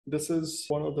This is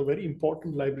one of the very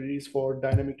important libraries for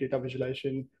dynamic data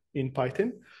visualization in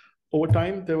Python. Over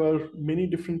time, there were many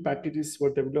different packages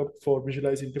were developed for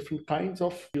visualizing different kinds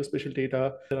of geospatial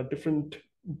data. There are different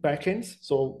backends.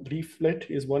 So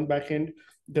Leaflet is one backend.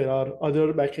 There are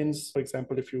other backends. For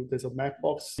example, there's a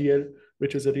Mapbox GL,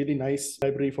 which is a really nice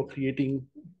library for creating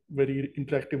very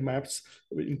interactive maps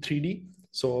in 3D.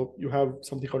 So you have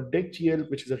something called DeckGL,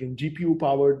 which is again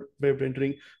GPU-powered web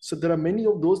rendering. So there are many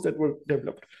of those that were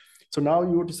developed. So now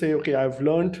you have to say, okay, I've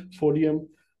learned Folium.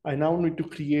 I now need to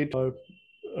create a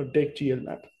DeckGL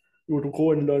map. You have to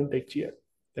go and learn DeckGL.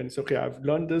 Then it's okay, I've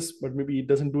learned this, but maybe it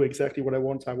doesn't do exactly what I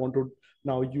want. So I want to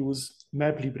now use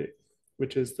MapLibre,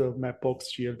 which is the Mapbox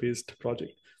GL-based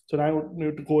project. So now I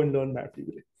need to go and learn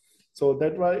MapLibre. So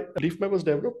that's why Leafmap was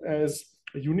developed as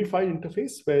a unified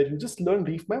interface where you just learn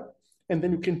Leafmap, and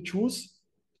then you can choose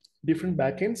different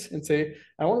backends and say,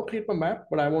 I want to create my map,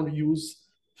 but I want to use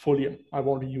Folium. I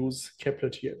want to use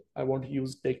Kepler-GL. I want to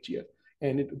use DeckGL.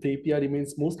 And the API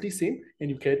remains mostly same, and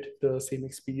you get the same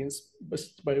experience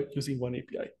just by using one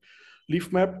API.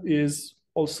 Leafmap is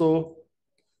also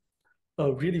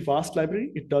a really vast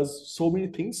library. It does so many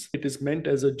things. It is meant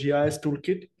as a GIS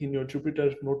toolkit in your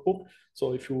Jupyter notebook.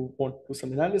 So if you want to do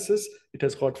some analysis, it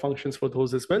has got functions for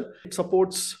those as well. It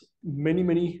supports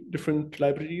many different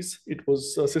libraries. It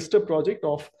was a sister project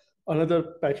of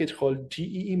another package called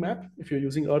GEEmap. If you're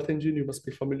using Earth Engine, you must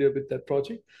be familiar with that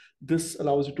project. This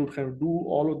allows you to kind of do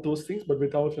all of those things, but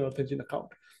without an Earth Engine account.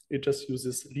 It just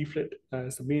uses Leaflet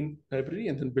as the main library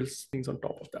and then builds things on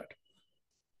top of that.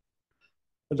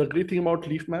 And the great thing about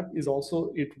Leafmap is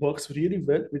also it works really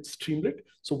well with Streamlit.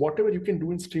 So whatever you can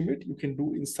do in Streamlit, you can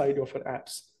do inside of your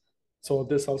apps. So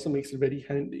this also makes it very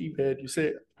handy where you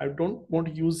say, I don't want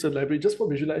to use the library just for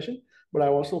visualization, but I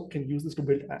also can use this to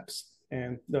build apps.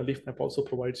 And the Leafmap also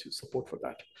provides you support for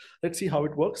that. Let's see how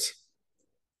it works.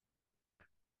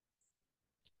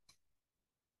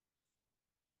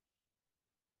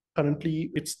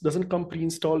 Currently, it doesn't come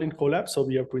pre-installed in Colab, so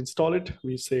we have to install it.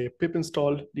 We say pip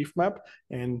install Leafmap,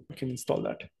 and we can install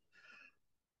that.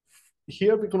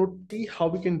 Here, we're going to see how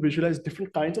we can visualize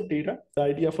different kinds of data. The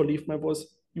idea for Leafmap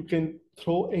was you can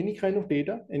throw any kind of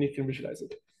data and you can visualize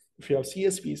it. If you have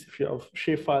CSVs, if you have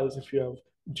shapefiles, if you have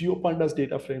GeoPandas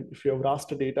data frame, if you have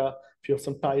raster data, if you have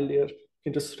some tile layer, you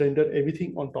can just render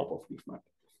everything on top of Leafmap.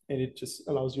 And it just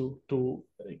allows you to,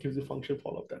 it gives you function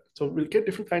for all of that. So we'll get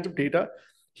different kinds of data.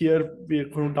 Here, we're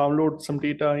going to download some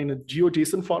data in a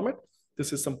GeoJSON format.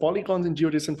 This is some polygons in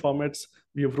GeoJSON formats.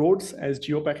 We have roads as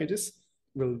geo packages.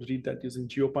 We'll read that using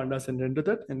GeoPandas and render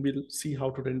that, and we'll see how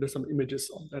to render some images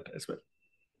on that as well.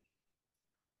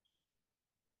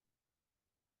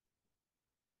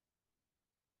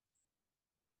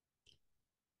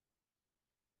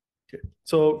 Okay,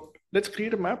 so let's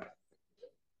create a map.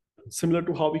 Similar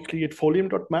to how we create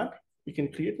folium.map, we can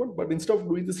create one, but instead of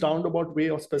doing this roundabout way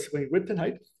of specifying width and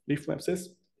height, Leafmap says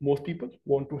most people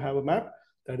want to have a map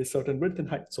that is certain width and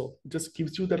height. So it just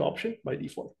gives you that option by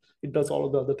default. It does all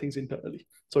of the other things internally.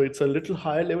 So it's a little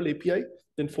higher level API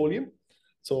than Folium.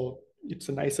 So it's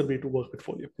a nicer way to work with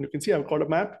Folium. And you can see I've got a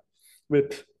map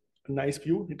with a nice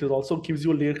view. It also gives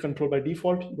you a layer control by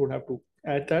default. You don't have to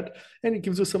add that. And it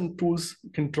gives you some tools.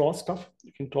 You can draw stuff.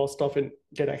 You can draw stuff and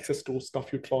get access to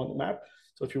stuff you draw on the map.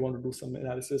 So if you want to do some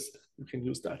analysis, you can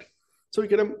use that. So we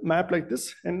get a map like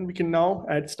this, and we can now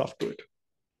add stuff to it.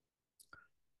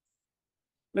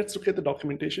 Let's look at the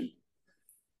documentation.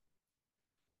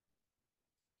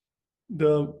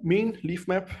 The main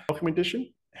Leafmap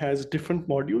documentation has different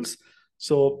modules.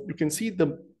 So you can see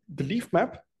the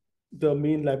Leafmap, the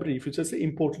main library. If you just say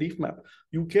import Leafmap,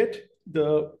 you get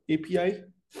the API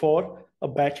for a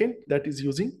backend that is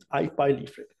using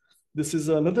IPyLeaflet. This is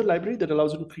another library that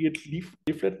allows you to create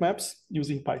leaflet maps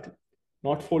using Python,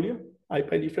 not Folium.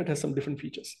 IPyLeaflet has some different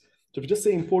features. So if you just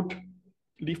say import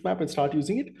Leafmap and start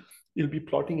using it, you'll be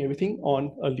plotting everything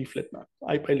on a leaflet map,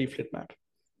 IPyLeaflet map.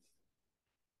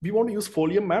 We want to use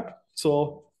Folium map.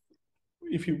 So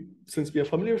since we are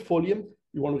familiar with Folium,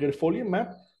 you want to get a Folium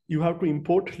map, you have to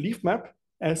import Leafmap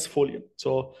as Folium.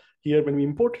 So here when we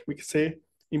import, we can say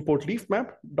import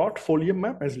Leafmap.Folium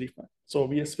map as Leafmap. So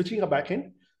we are switching a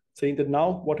backend, saying that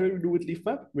now whatever we do with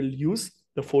Leafmap, we'll use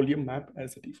the Folium map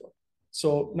as the default.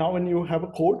 So now when you have a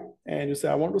code and you say,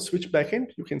 I want to switch backend,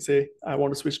 you can say, I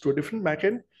want to switch to a different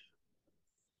backend.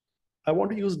 I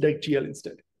want to use DeckGL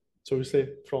instead. So you say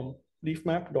from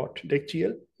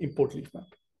leafmap.deckgl, import Leafmap.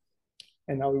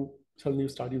 And now suddenly you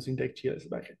start using DeckGL as a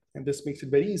backend. And this makes it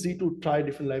very easy to try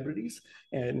different libraries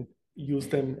and use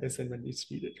them as and when it's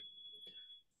needed.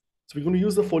 So we're going to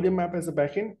use the Folium map as a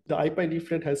backend. The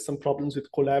IPyLeaflet has some problems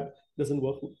with Colab, doesn't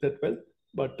work that well.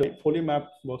 but Folium map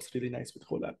works really nice with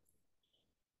Colab.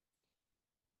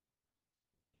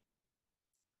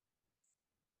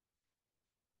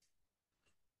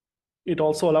 It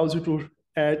also allows you to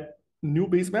add new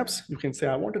base maps. You can say,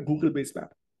 I want a Google base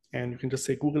map. And you can just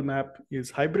say Google map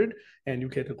is hybrid, and you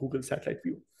get a Google satellite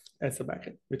view as a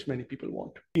backend, which many people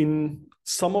want. In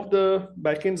some of the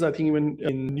backends, I think even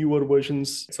in newer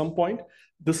versions, at some point,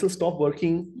 this will stop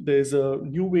working. There's a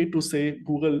new way to say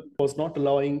Google was not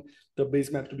allowing the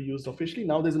base map to be used officially.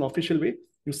 Now there's an official way.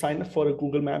 You sign up for a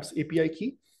Google Maps API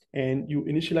key, and you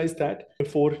initialize that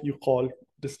before you call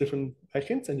this different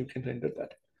backends, and you can render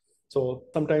that. So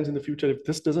sometimes in the future, if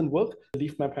this doesn't work,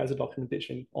 Leafmap has a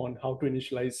documentation on how to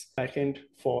initialize backend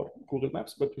for Google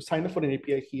Maps, but you sign up for an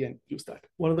API key and use that.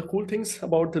 One of the cool things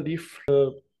about the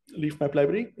Leafmap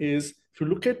library is if you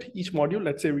look at each module,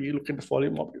 let's say we look at the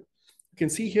Folium module, you can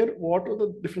see here what are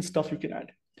the different stuff you can add.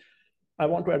 I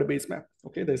want to add a base map.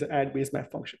 Okay, there's an add base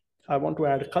map function. I want to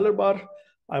add a color bar.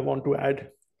 I want to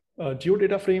add a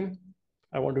geodata frame.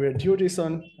 I want to add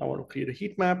GeoJSON. I want to create a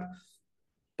heat map.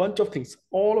 Bunch of things,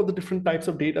 all of the different types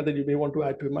of data that you may want to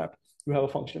add to a map, you have a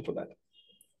function for that.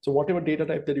 So whatever data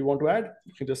type that you want to add,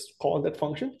 you can just call that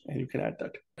function and you can add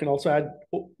that. You can also add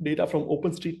data from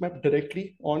OpenStreetMap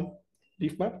directly on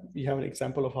Leafmap. We have an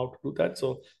example of how to do that.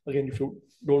 So again, if you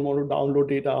don't want to download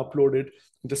data, upload it,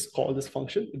 just call this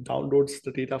function. It downloads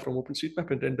the data from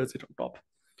OpenStreetMap and renders it on top.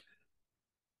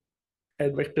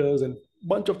 Add vectors and a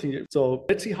bunch of things. So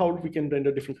let's see how we can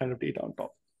render different kind of data on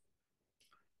top.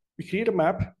 We create a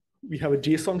map. We have a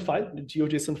JSON file, the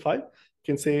GeoJSON file. You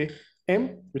can say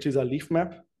M, which is our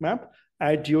Leafmap map,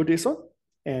 add GeoJSON,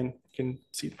 and you can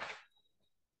see that.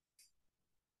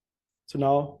 So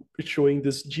now it's showing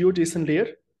this GeoJSON layer,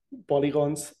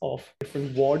 polygons of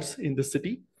different wards in the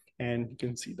city, and you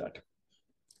can see that.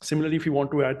 Similarly, if you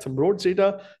want to add some roads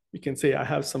data, we can say I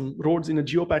have some roads in a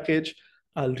geo package.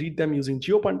 I'll read them using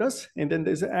GeoPandas, and then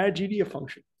there's an add GDF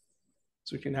function.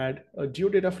 So you can add a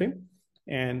geodata frame,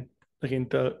 and again,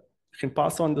 you can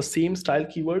pass on the same style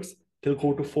keywords. They'll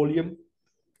go to Folium,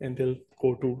 and they'll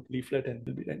go to Leaflet, and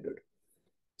will be rendered.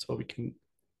 So we can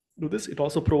do this. It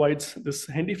also provides this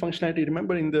handy functionality.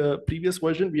 Remember in the previous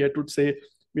version, we had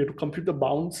to compute the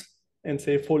bounds and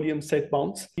say Folium set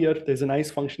bounds. Here, there's a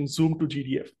nice function, zoom to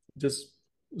GDF, just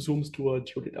zooms to a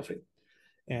geodata frame.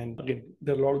 And again,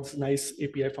 there are a lot of nice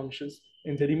API functions,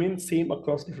 and they remain same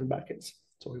across different backends.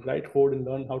 So we write code and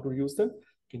learn how to use them.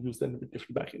 You can use them with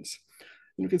different backends.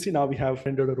 And you can see now we have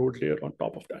rendered a road layer on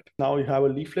top of that. Now you have a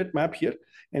leaflet map here,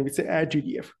 and we say add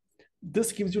GDF.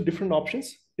 This gives you different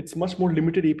options. It's much more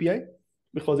limited API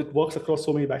because it works across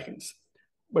so many backends.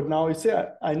 But now you say,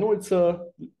 I know it's a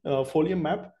Folium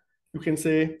map. You can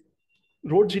say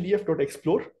road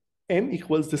GDF.explore, M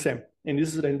equals this M, and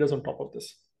this is renders on top of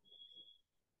this.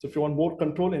 So if you want more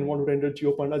control and want to render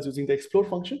GeoPandas using the explore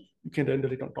function, you can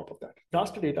render it on top of that.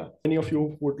 Raster data. Many of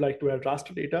you would like to add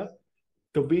raster data.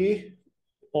 The way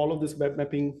all of these web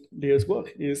mapping layers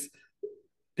work is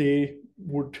they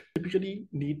would typically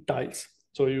need tiles.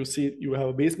 So you see you have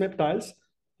a base map tiles.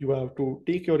 You have to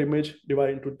take your image,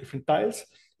 divide into different tiles,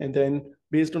 and then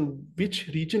based on which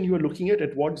region you are looking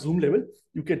at what zoom level,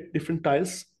 you get different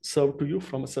tiles served to you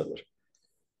from a server.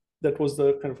 That was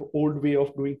the kind of old way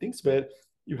of doing things, where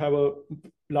you have a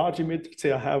large image.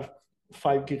 Say I have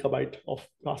 5 GB of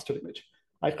raster image.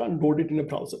 I can't load it in a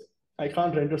browser. I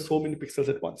can't render so many pixels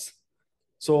at once.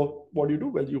 So what do?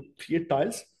 Well, you create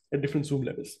tiles at different zoom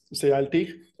levels. So say I'll take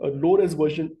a low-res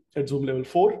version at zoom level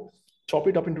 4, chop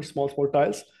it up into small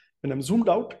tiles. When I'm zoomed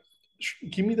out,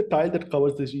 give me the tile that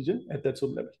covers this region at that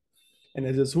zoom level. And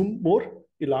as I zoom more,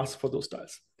 it'll ask for those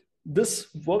tiles. This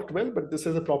worked well, but this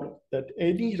has a problem that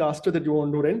any raster that you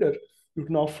want to render, you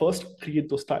now first create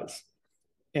those tiles.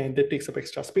 And that takes up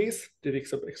extra space, that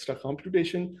takes up extra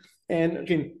computation. And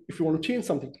again, if you want to change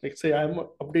something, like say I'm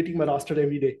updating my raster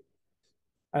every day,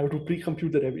 I have to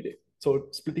pre-compute that every day. So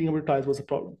splitting up the tiles was a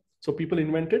problem. So people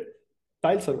invented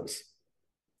tile servers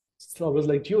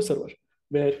like GeoServer,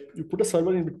 where you put a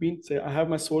server in between. Say I have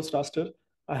my source raster,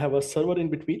 I have a server in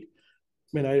between.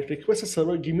 When I request a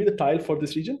server, give me the tile for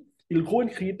this region, it'll go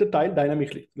and create the tile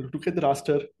dynamically. It'll look at the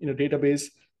raster in a database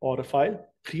or a file,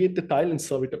 create the tile and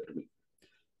serve it up to me.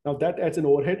 Now that adds an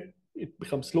overhead. It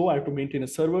becomes slow. I have to maintain a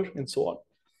server and so on.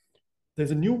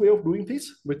 There's a new way of doing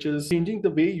this, which is changing the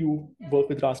way you work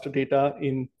with raster data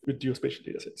with geospatial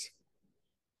datasets.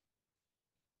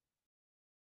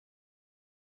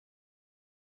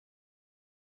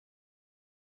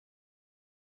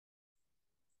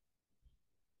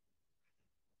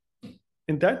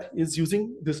 And that is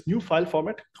using this new file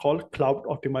format called Cloud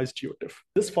Optimized GeoTIFF.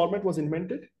 This format was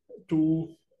invented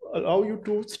to allow you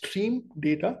to stream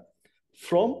data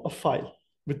from a file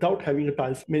without having a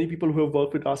tiles. Many people who have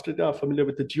worked with raster data are familiar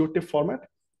with the GeoTIFF format.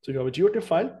 So you have a GeoTIFF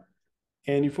file,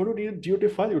 and if you want to read a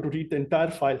GeoTIFF file, you have to read the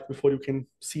entire file before you can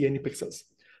see any pixels.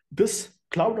 This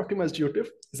cloud optimized GeoTIFF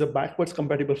is a backwards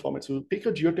compatible format. So you take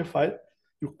a GeoTIFF file,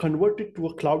 you convert it to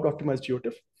a cloud optimized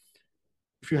GeoTIFF.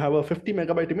 If you have a 50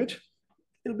 megabyte image,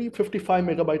 it'll be 55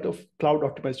 megabyte of cloud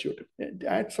optimized GeoTIFF. And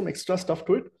add some extra stuff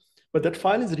to it, but that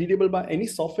file is readable by any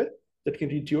software that can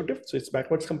read GeoTIFF, so it's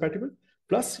backwards compatible.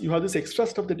 Plus, you have this extra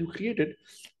stuff that you created,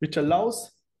 which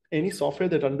allows any software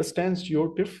that understands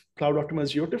GeoTIFF, cloud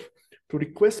optimized GeoTIFF, to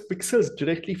request pixels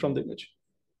directly from the image.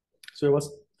 So there was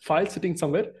a file sitting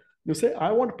somewhere. You say,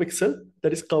 I want a pixel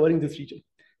that is covering this region.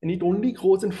 And it only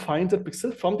goes and finds a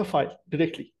pixel from the file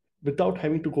directly without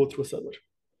having to go through a server.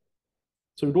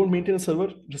 So you don't maintain a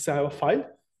server, just say I have a file.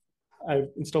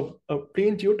 Instead of a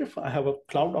plain GeoTIFF, I have a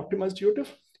cloud optimized GeoTIFF,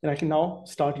 and I can now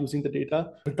start using the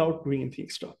data without doing anything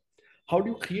extra. How do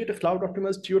you create a cloud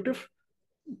optimized GeoTIFF?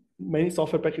 Many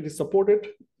software packages support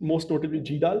it, most notably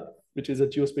GDAL, which is a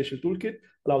geospatial toolkit,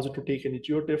 allows you to take any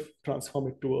GeoTIFF, transform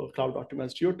it to a cloud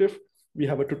optimized GeoTIFF. We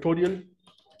have a tutorial.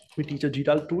 We teach a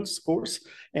GDAL tools course,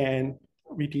 and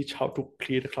we teach how to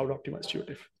create a cloud optimized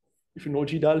GeoTIFF. If you know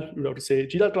GDAL, you have to say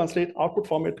GDAL translate output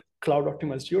format cloud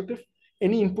optimized GeoTIFF.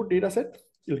 Any input data set,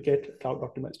 you'll get cloud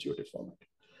optimized GeoTIFF format.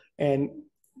 And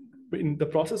in the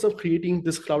process of creating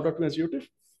this cloud optimized GeoTIFF,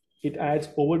 it adds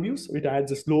overviews. It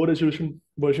adds this low resolution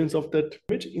versions of that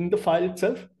image in the file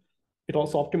itself. It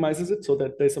also optimizes it so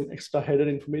that there's some extra header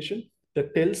information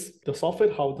that tells the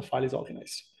software how the file is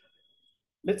organized.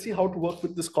 Let's see how to work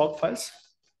with this COG files.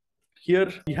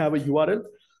 Here we have a URL.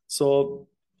 So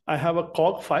I have a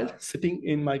COG file sitting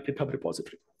in my GitHub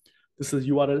repository. This is a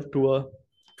URL to a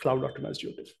cloud optimized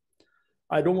GeoTIFF.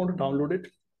 I don't want to download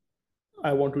it.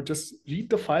 I want to just read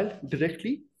the file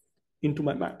directly into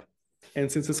my map.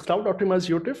 And since it's cloud optimized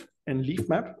GeoTIFF and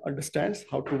Leafmap understands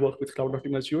how to work with cloud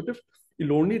optimized GeoTIFF,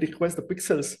 it'll only request the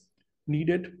pixels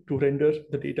needed to render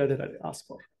the data that I asked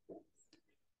for.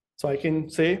 So I can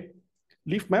say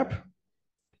Leafmap,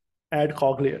 add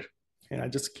COG layer, and I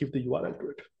just give the URL to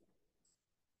it.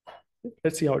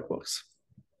 Let's see how it works.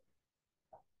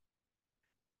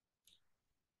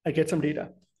 I get some data.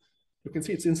 You can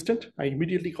see it's instant. I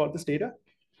immediately got this data.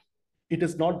 It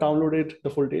has not downloaded the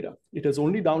full data. It has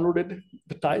only downloaded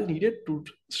the tile needed to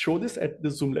show this at the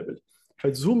zoom level. If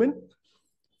I zoom in, it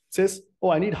says,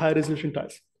 oh, I need high resolution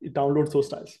tiles. It downloads those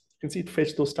tiles. You can see it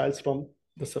fetched those tiles from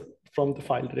the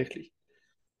file directly.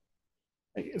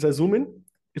 As I zoom in,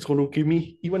 it's going to give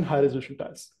me even higher resolution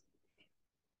tiles.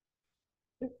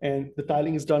 And the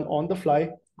tiling is done on the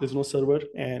fly. There's no server,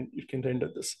 and you can render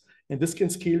this. And this can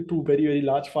scale to very, very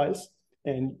large files.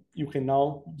 And you can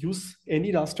now use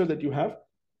any raster that you have,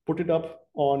 put it up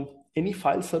on any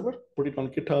file server, put it on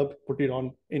GitHub, put it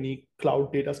on any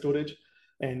cloud data storage,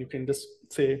 and you can just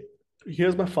say,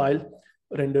 here's my file,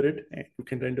 render it, and you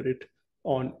can render it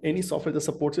on any software that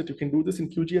supports it. You can do this in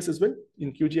QGIS as well.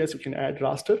 In QGIS, you can add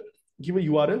raster, give a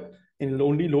URL, and it'll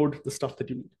only load the stuff that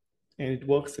you need. And it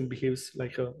works and behaves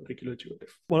like a regular GeoTIFF.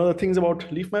 One of the things about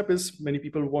Leafmap is many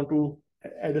people want to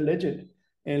add a legend.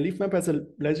 And Leafmap has a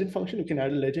legend function. You can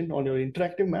add a legend on your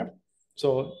interactive map.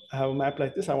 So I have a map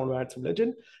like this. I want to add some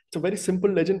legend. It's a very simple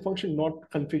legend function,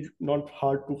 not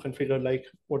hard to configure like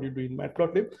what you do in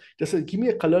Matplotlib. Just say, give me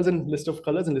a colors and list of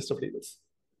colors and list of labels.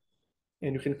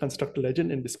 And you can construct a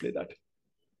legend and display that.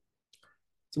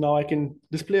 So now I can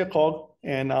display a COG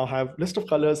and I'll have list of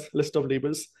colors, list of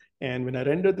labels. And when I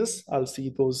render this, I'll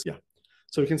see those. Yeah.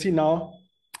 So you can see now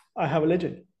I have a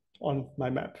legend on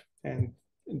my map, and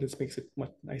this makes it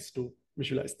much nice to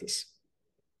visualize this.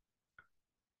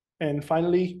 And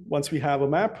finally, once we have a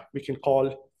map, we can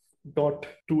call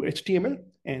 .toHTML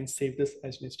and save this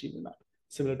as an HTML map,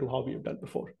 similar to how we have done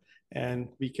before. And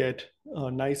we get a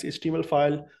nice HTML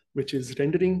file, which is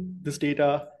rendering this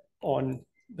data on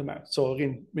the map. So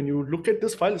again, when you look at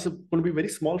this file, it's going to be a very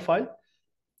small file,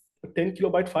 a 10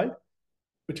 kilobyte file,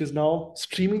 which is now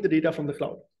streaming the data from the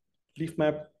cloud.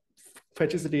 Leafmap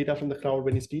fetches the data from the cloud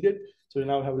when it's needed. So you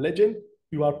now have a legend.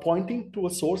 You are pointing to a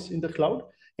source in the cloud.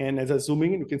 And as I zoom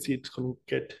in, you can see it's going to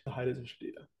get the high resolution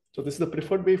data. So this is the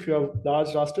preferred way if you have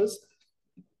large rasters,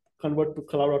 convert to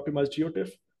cloud optimized GeoTIFF,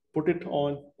 put it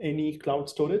on any cloud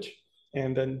storage,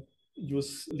 and then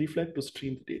use Leaflet to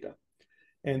stream the data.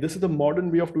 And this is the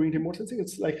modern way of doing remote sensing.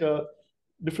 It's like a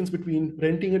difference between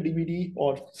renting a DVD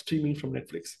or streaming from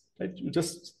Netflix, right? You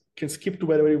just can skip to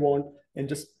wherever you want, and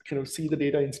just kind of see the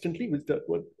data instantly with the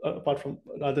apart from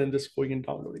rather than just going and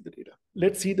downloading the data.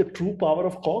 Let's see the true power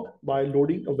of COG by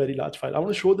loading a very large file. I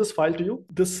want to show this file to you.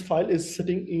 This file is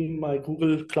sitting in my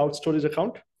Google Cloud Storage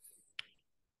account.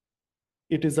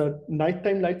 It is a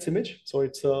nighttime lights image. So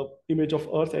it's an image of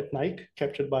Earth at night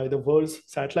captured by the WRS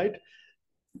satellite.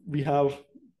 We have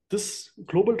this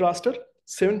global raster,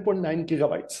 7.9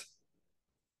 gigabytes.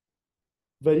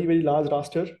 Very, very large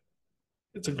raster.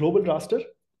 It's a global raster.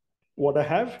 What I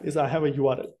have is I have a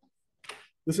URL.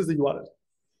 This is the URL.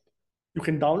 You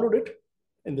can download it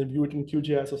and then view it in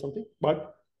QGIS or something.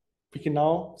 But we can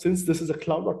now, since this is a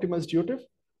cloud optimized geotiff,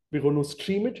 we're going to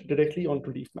stream it directly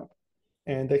onto Leafmap.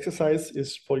 And the exercise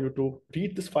is for you to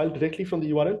read this file directly from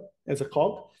the URL as a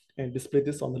COG and display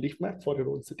this on the Leafmap for your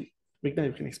own city. Meghna,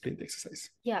 you can explain the exercise.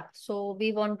 Yeah, so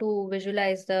we want to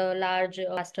visualize the large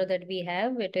raster that we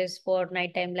have. It is for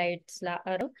nighttime lights,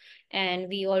 and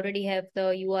we already have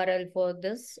the URL for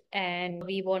this, and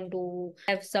we want to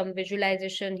have some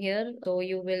visualization here. So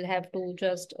you will have to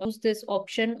just use this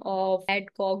option of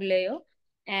add COG layer,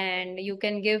 and you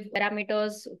can give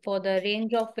parameters for the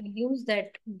range of values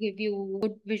that give you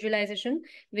good visualization,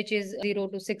 which is 0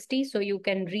 to 60. So you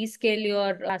can rescale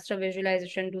your raster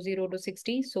visualization to 0 to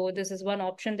 60. So this is one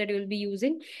option that you will be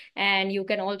using. And you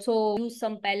can also use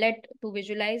some palette to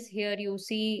visualize. Here you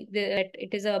see that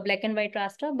it is a black and white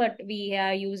raster, but we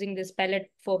are using this palette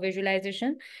for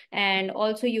visualization. And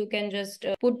also you can just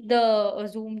put the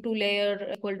zoom to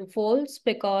layer equal to false,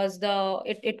 because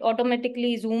it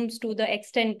automatically zooms to the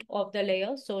extent of the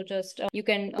layer. So just you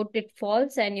can put it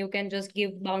false and you can just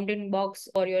give bounding box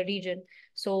for your region.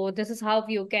 So this is how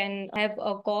you can have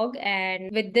a COG,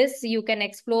 and with this you can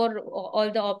explore all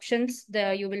the options.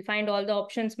 You will find all the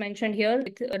options mentioned here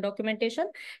with documentation,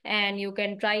 and you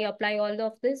can try apply all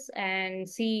of this and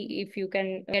see if you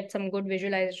can get some good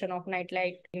visualization of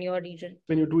nightlight in your region.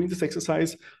 When you're doing this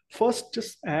exercise, first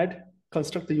just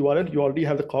construct the URL. You already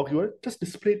have the COG URL, just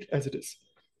display it as it is.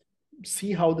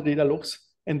 See how the data looks,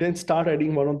 and then start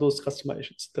adding one of those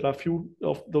customizations. There are a few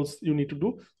of those you need to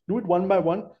do. Do it one by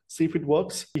one, see if it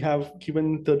works. We have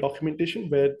given the documentation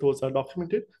where those are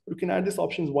documented. You can add these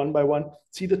options one by one,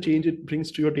 see the change it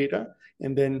brings to your data,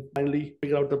 and then finally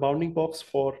figure out the bounding box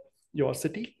for your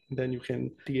city. And then you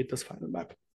can create this final map.